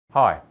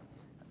Hi,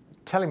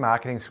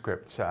 telemarketing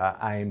scripts are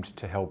aimed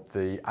to help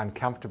the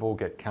uncomfortable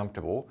get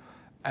comfortable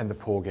and the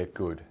poor get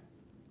good.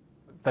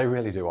 They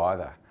really do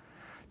either.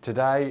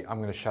 Today I'm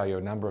going to show you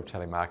a number of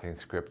telemarketing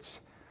scripts,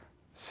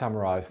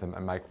 summarise them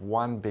and make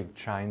one big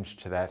change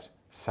to that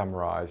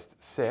summarised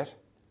set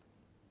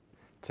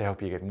to help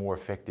you get more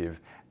effective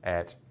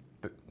at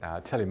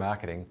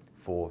telemarketing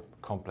for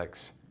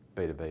complex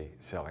B2B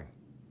selling.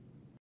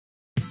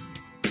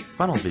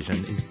 Funnel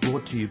Vision is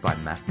brought to you by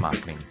Math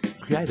Marketing,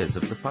 creators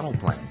of the Funnel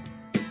Plan.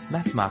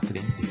 Math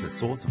Marketing is the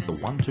source of the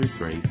 1, 2,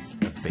 3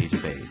 of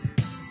B2B.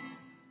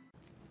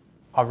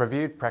 I've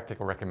reviewed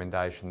practical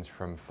recommendations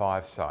from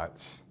 5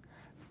 sites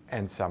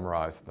and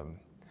summarised them.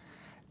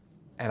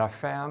 And I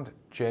found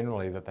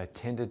generally that they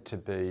tended to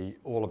be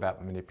all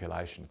about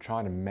manipulation,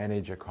 trying to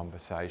manage a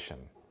conversation.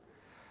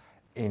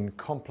 In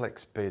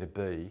complex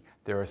B2B,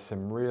 there are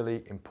some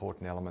really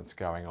important elements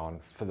going on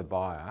for the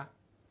buyer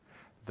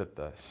that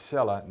the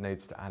seller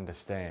needs to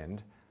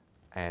understand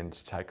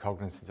and take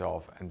cognizance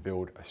of and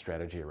build a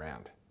strategy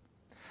around.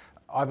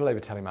 I believe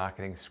a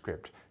telemarketing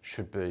script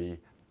should be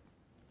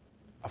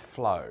a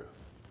flow,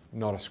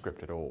 not a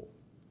script at all.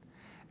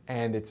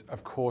 And it's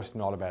of course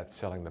not about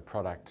selling the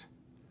product,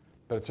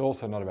 but it's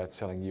also not about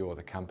selling you or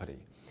the company.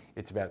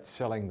 It's about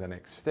selling the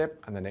next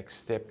step, and the next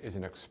step is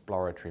an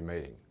exploratory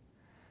meeting.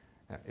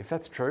 Now, if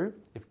that's true,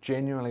 if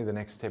genuinely the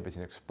next step is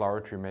an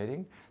exploratory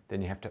meeting,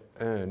 then you have to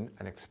earn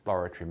an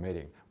exploratory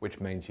meeting, which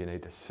means you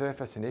need to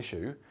surface an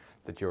issue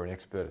that you're an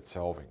expert at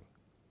solving.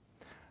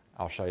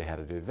 I'll show you how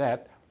to do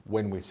that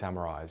when we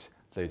summarise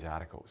these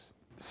articles.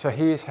 So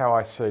here's how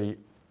I see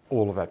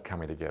all of that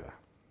coming together.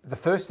 The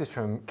first is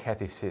from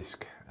Kathy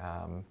Sisk.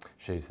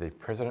 She's the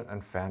president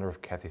and founder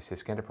of Kathy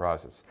Sisk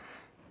Enterprises.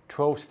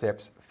 12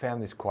 steps,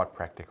 found this quite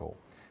practical.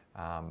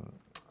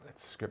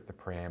 Let's script the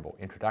preamble.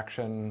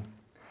 Introduction,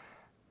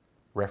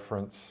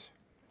 reference,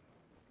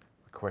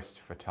 request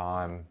for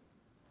time,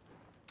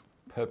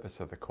 purpose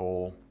of the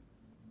call,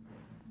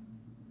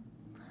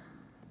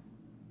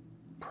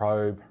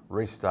 probe,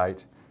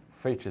 restate,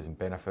 features and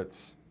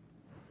benefits,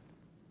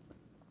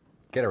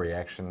 get a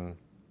reaction,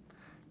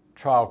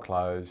 trial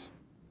close,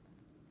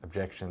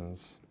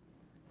 objections,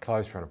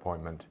 close for an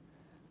appointment,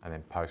 and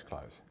then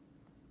post-close.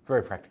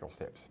 Very practical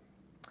steps,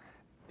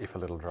 if a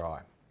little dry.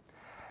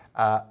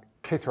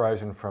 Keith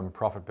Rosen from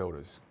Profit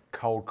Builders,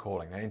 cold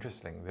calling. Now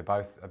interesting, they're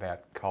both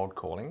about cold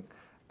calling,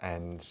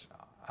 and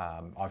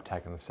I've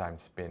taken the same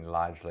spin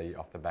largely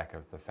off the back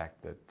of the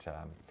fact that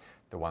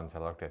the ones I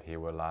looked at here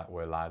were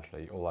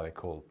largely, although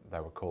they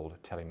were called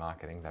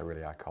telemarketing, they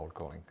really are cold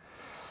calling.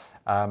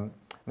 Now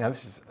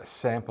this is a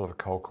sample of a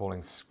cold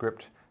calling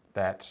script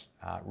that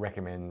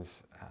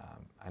recommends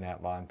an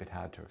outline, a bit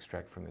hard to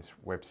extract from this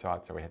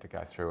website, so we had to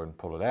go through and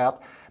pull it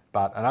out.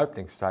 But an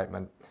opening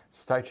statement,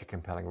 state your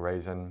compelling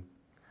reason,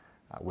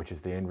 which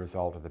is the end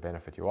result of the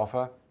benefit you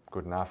offer,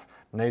 good enough.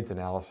 Needs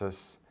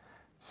analysis,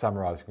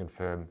 summarise and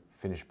confirm,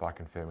 finish by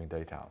confirming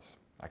details.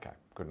 Okay,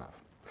 good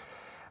enough.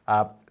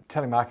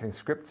 Telemarketing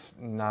scripts,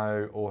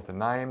 no author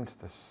named.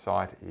 The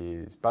site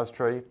is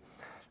BuzzTree,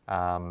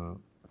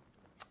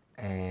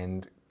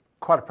 and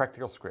quite a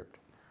practical script,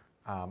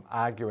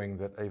 arguing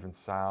that even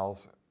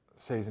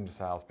seasoned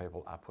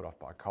salespeople are put off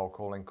by cold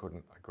calling.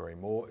 Couldn't agree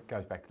more. It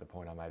goes back to the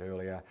point I made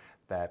earlier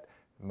that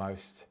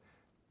most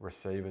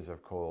receivers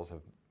of calls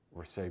have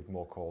received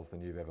more calls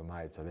than you've ever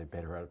made, so they're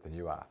better at it than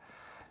you are.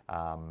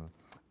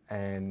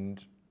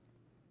 And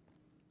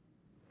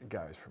it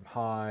goes from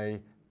hi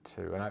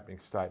to an opening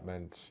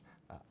statement,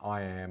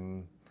 I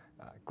am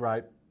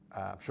great,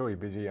 I'm sure you're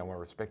busy, I want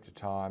to respect your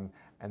time,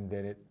 and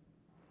then it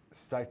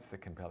states the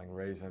compelling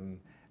reason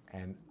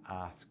and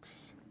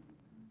asks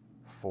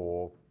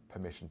for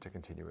permission to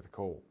continue with the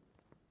call.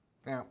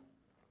 Now,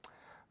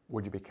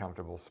 would you be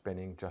comfortable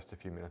spending just a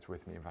few minutes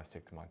with me if I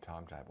stick to my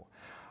timetable?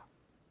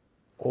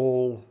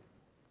 All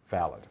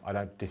valid. I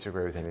don't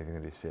disagree with anything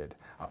that is said.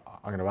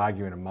 I'm going to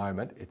argue in a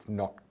moment it's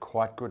not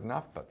quite good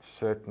enough, but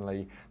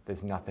certainly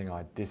there's nothing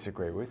I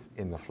disagree with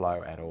in the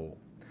flow at all.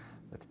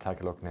 Let's take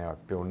a look now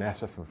at Bill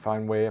Nasser from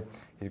Phoneware.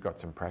 He's got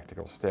some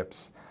practical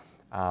steps.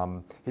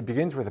 He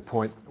begins with a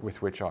point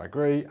with which I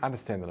agree.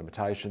 Understand the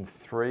limitations.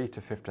 3 to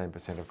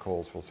 15% of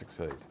calls will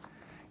succeed.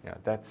 You know,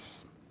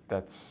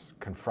 that's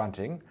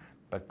confronting,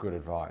 but good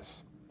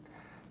advice.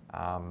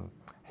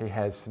 He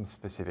has some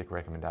specific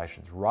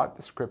recommendations. Write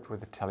the script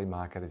with the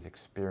telemarketer's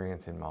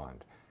experience in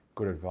mind.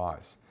 Good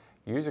advice.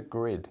 Use a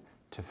grid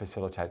to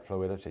facilitate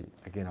fluidity.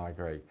 Again, I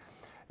agree.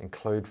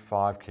 Include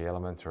 5 key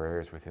elements or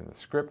areas within the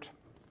script.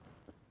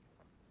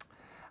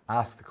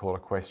 Ask the caller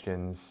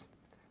questions.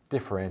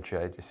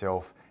 Differentiate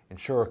yourself.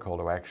 Ensure a call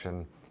to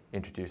action.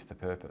 Introduce the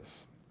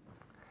purpose.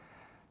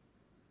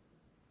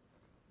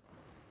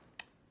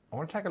 I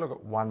want to take a look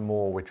at one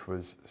more, which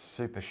was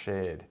super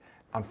shared.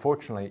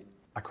 Unfortunately,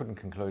 I couldn't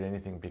conclude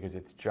anything because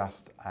it's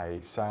just a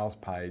sales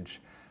page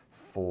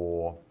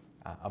for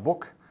a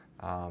book,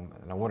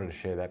 and I wanted to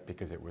share that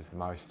because it was the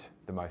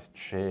most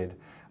shared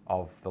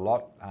of the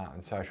lot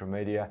on social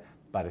media,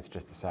 but it's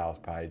just a sales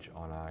page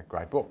on a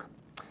great book.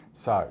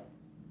 So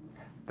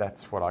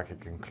that's what I could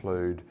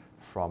conclude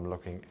from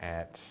looking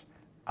at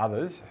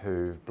others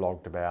who've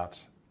blogged about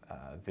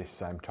this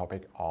same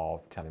topic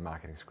of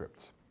telemarketing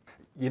scripts.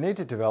 You need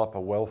to develop a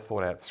well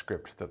thought out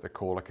script that the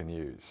caller can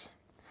use.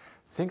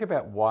 Think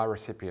about why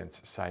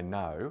recipients say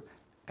no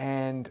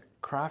and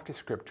craft a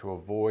script to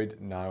avoid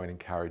no and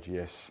encourage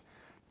yes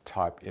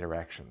type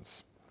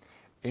interactions.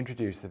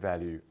 Introduce the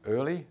value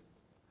early,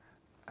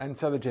 and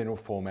so the general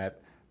format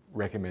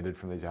recommended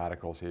from these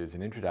articles is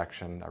an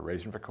introduction, a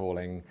reason for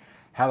calling,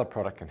 how the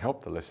product can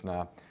help the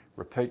listener,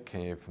 repeat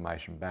key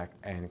information back,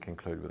 and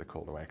conclude with a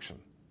call to action.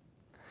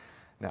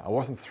 Now, I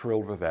wasn't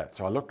thrilled with that,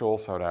 so I looked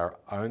also at our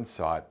own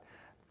site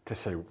to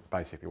see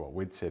basically what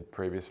we'd said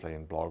previously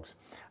in blogs,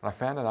 and I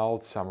found an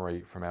old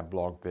summary from our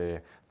blog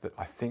there that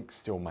I think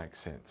still makes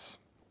sense.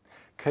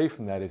 Key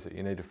from that is that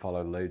you need to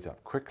follow leads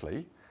up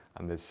quickly,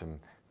 and there's some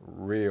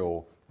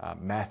real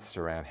maths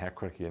around how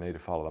quickly you need to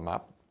follow them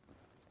up.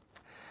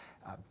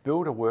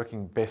 Build a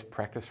working best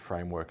practice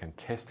framework and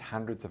test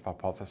hundreds of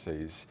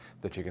hypotheses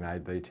that you can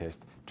A/B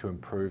test to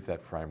improve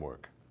that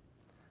framework.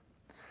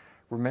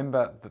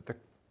 Remember that the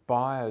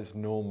buyers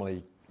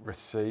normally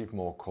receive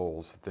more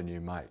calls than you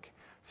make,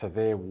 so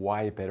they're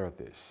way better at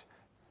this.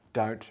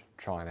 Don't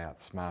try and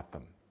outsmart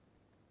them.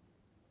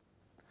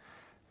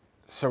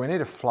 So we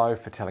need a flow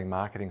for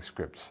telemarketing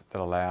scripts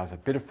that allows a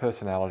bit of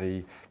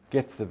personality,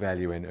 gets the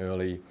value in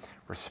early,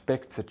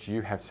 respects that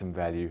you have some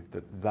value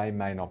that they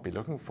may not be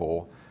looking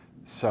for,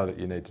 so that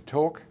you need to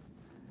talk,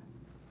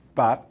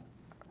 but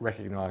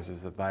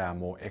recognises that they are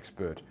more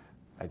expert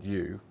at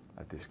you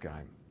at this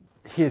game.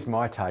 Here's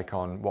my take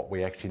on what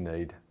we actually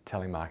need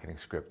telemarketing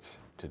scripts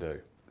to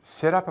do.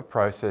 Set up a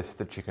process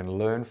that you can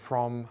learn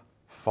from,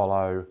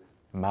 follow,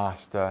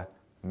 master,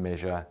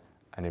 measure,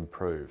 and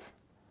improve.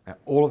 Now,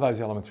 all of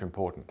those elements are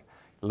important.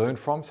 Learn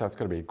from, so it's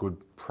got to be a good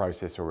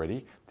process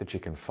already that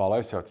you can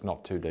follow, so it's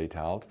not too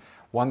detailed.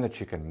 One that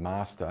you can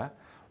master,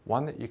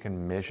 one that you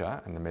can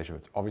measure, and the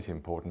measurement's obviously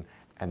important,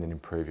 and then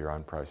improve your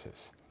own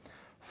process.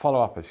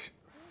 Follow up as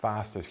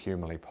fast as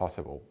humanly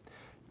possible.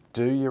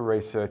 Do your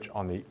research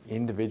on the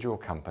individual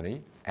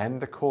company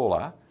and the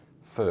caller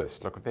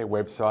first. Look at their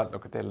website,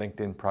 look at their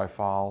LinkedIn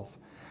profiles,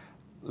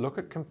 look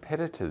at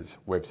competitors'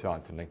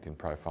 websites and LinkedIn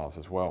profiles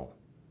as well.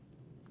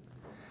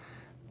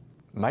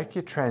 Make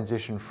your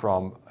transition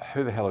from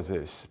who the hell is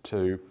this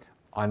to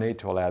I need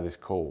to allow this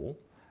call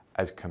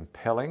as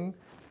compelling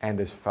and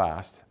as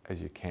fast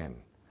as you can.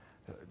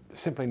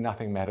 Simply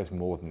nothing matters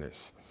more than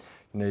this.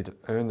 You need to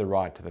earn the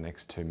right to the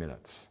next 2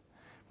 minutes.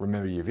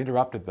 Remember, you've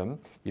interrupted them.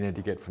 You need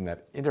to get from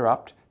that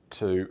interrupt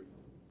to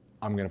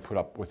I'm going to put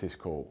up with this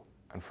call.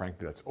 And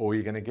frankly, that's all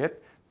you're going to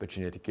get, but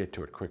you need to get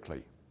to it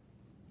quickly.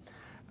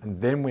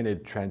 And then we need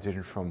to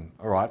transition from,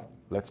 all right,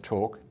 let's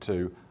talk,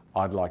 to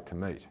I'd like to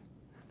meet.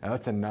 Now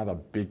that's another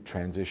big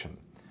transition.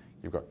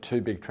 You've got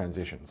 2 big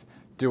transitions.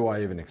 Do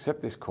I even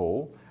accept this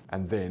call?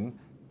 And then,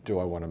 do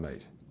I want to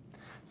meet?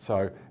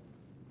 So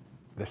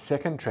the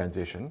second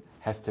transition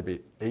has to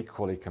be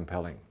equally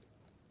compelling,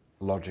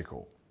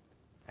 logical,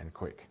 and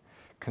quick.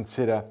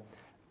 Consider,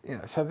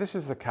 so this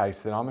is the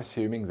case that I'm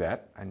assuming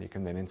that, and you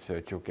can then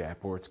insert your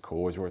gap or its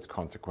cause or its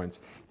consequence,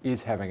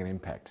 is having an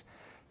impact.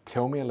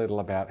 Tell me a little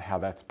about how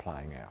that's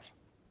playing out.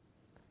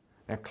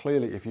 Now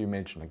clearly if you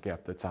mention a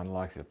gap that's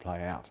unlikely to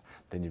play out,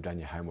 then you've done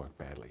your homework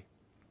badly.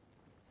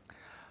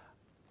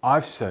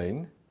 I've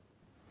seen,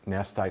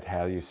 now state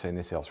how you've seen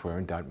this elsewhere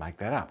and don't make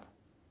that up.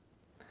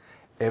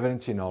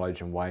 Evidence your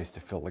knowledge and ways to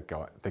fill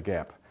the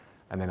gap,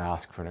 and then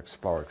ask for an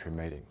exploratory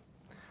meeting.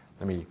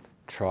 Let me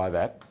try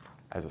that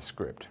as a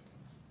script.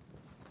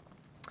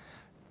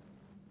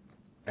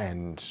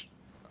 And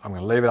I'm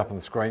going to leave it up on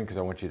the screen because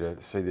I want you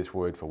to see this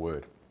word for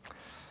word.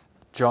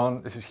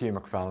 John, this is Hugh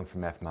McFarlane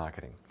from Math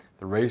Marketing.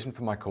 The reason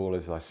for my call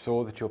is I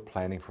saw that you're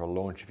planning for a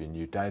launch of your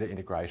new data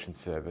integration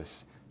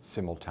service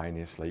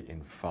simultaneously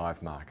in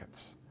 5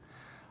 markets.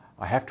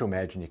 I have to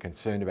imagine you're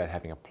concerned about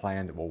having a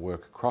plan that will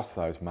work across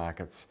those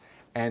markets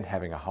and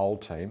having a whole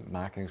team,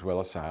 marketing as well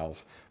as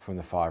sales, from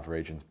the 5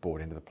 regions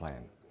bought into the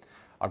plan.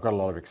 I've got a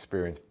lot of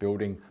experience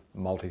building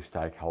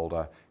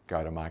multi-stakeholder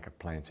go-to-market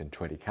plans in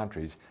 20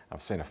 countries.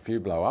 I've seen a few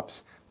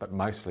blow-ups, but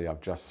mostly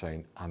I've just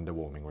seen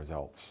underwhelming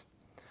results.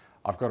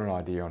 I've got an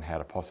idea on how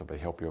to possibly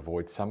help you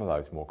avoid some of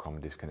those more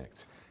common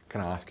disconnects. Can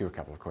I ask you a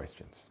couple of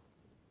questions?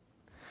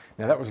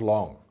 Now that was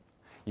long.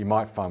 You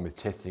might find with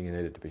testing you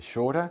need it to be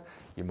shorter.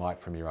 You might,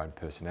 from your own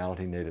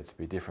personality, need it to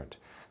be different.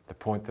 The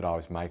point that I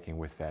was making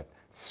with that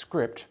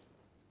script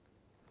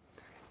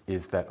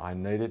is that I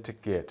needed to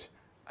get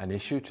an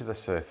issue to the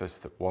surface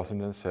that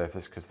wasn't in the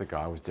surface because the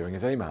guy was doing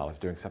his email, was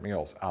doing something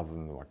else other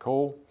than my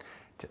call,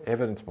 to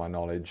evidence my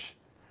knowledge,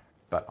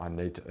 but I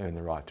need to earn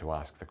the right to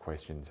ask the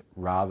questions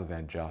rather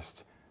than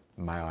just,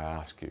 may I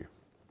ask you?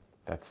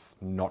 That's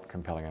not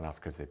compelling enough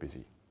because they're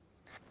busy.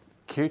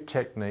 Cute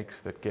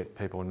techniques that get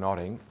people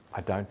nodding,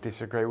 I don't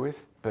disagree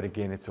with, but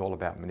again, it's all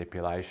about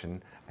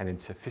manipulation, and in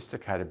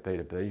sophisticated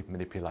B2B,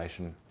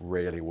 manipulation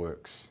rarely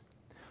works.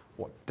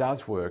 What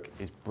does work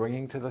is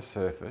bringing to the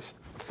surface,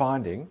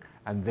 finding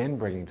and then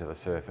bringing to the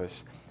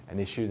surface an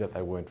issue that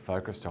they weren't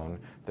focused on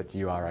that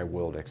you are a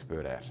world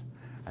expert at.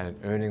 and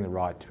earning the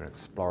right to an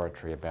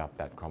exploratory about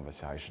that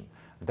conversation.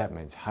 That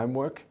means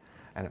homework,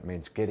 and it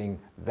means getting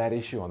that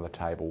issue on the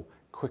table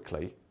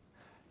quickly,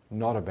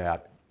 not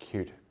about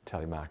cute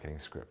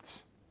telemarketing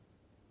scripts.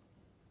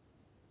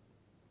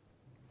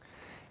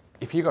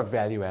 If you got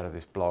value out of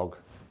this blog,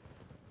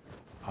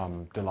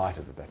 I'm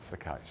delighted that that's the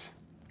case.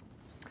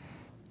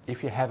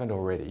 If you haven't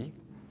already,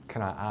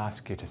 can I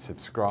ask you to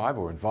subscribe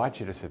or invite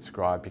you to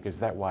subscribe, because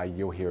that way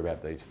you'll hear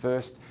about these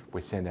first.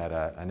 We send out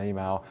an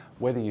email.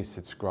 Whether you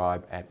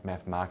subscribe at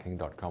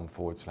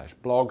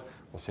mathmarketing.com/blog,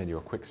 we'll send you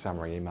a quick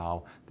summary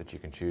email that you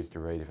can choose to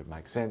read if it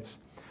makes sense.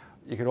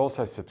 You could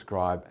also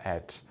subscribe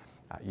at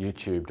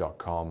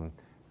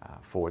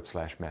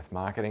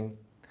youtube.com/mathmarketing,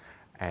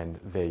 and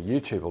there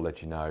YouTube will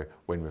let you know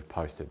when we've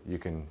posted. You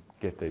can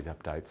get these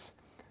updates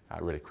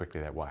really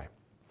quickly that way.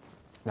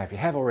 Now, if you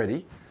have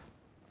already,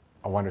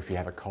 I wonder if you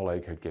have a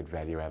colleague who'd get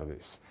value out of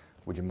this.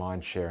 Would you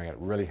mind sharing it? It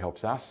really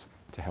helps us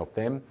to help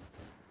them.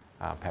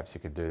 Perhaps you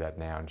could do that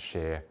now and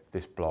share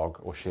this blog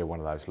or share one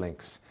of those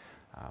links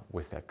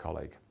with that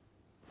colleague.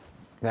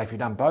 Now, if you've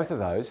done both of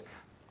those,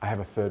 I have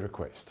a third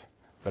request,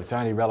 but it's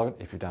only relevant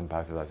if you've done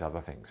both of those other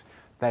things.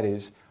 That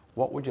is,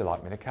 what would you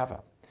like me to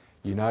cover?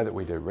 You know that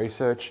we do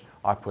research.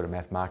 I put a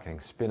math marketing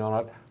spin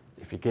on it.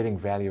 If you're getting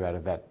value out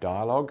of that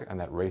dialogue and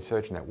that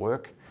research and that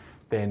work,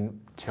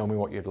 then tell me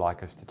what you'd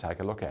like us to take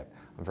a look at.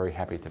 I'm very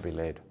happy to be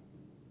led.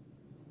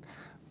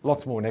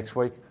 Lots more next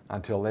week.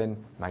 Until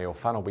then, may your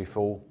funnel be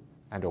full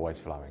and always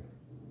flowing.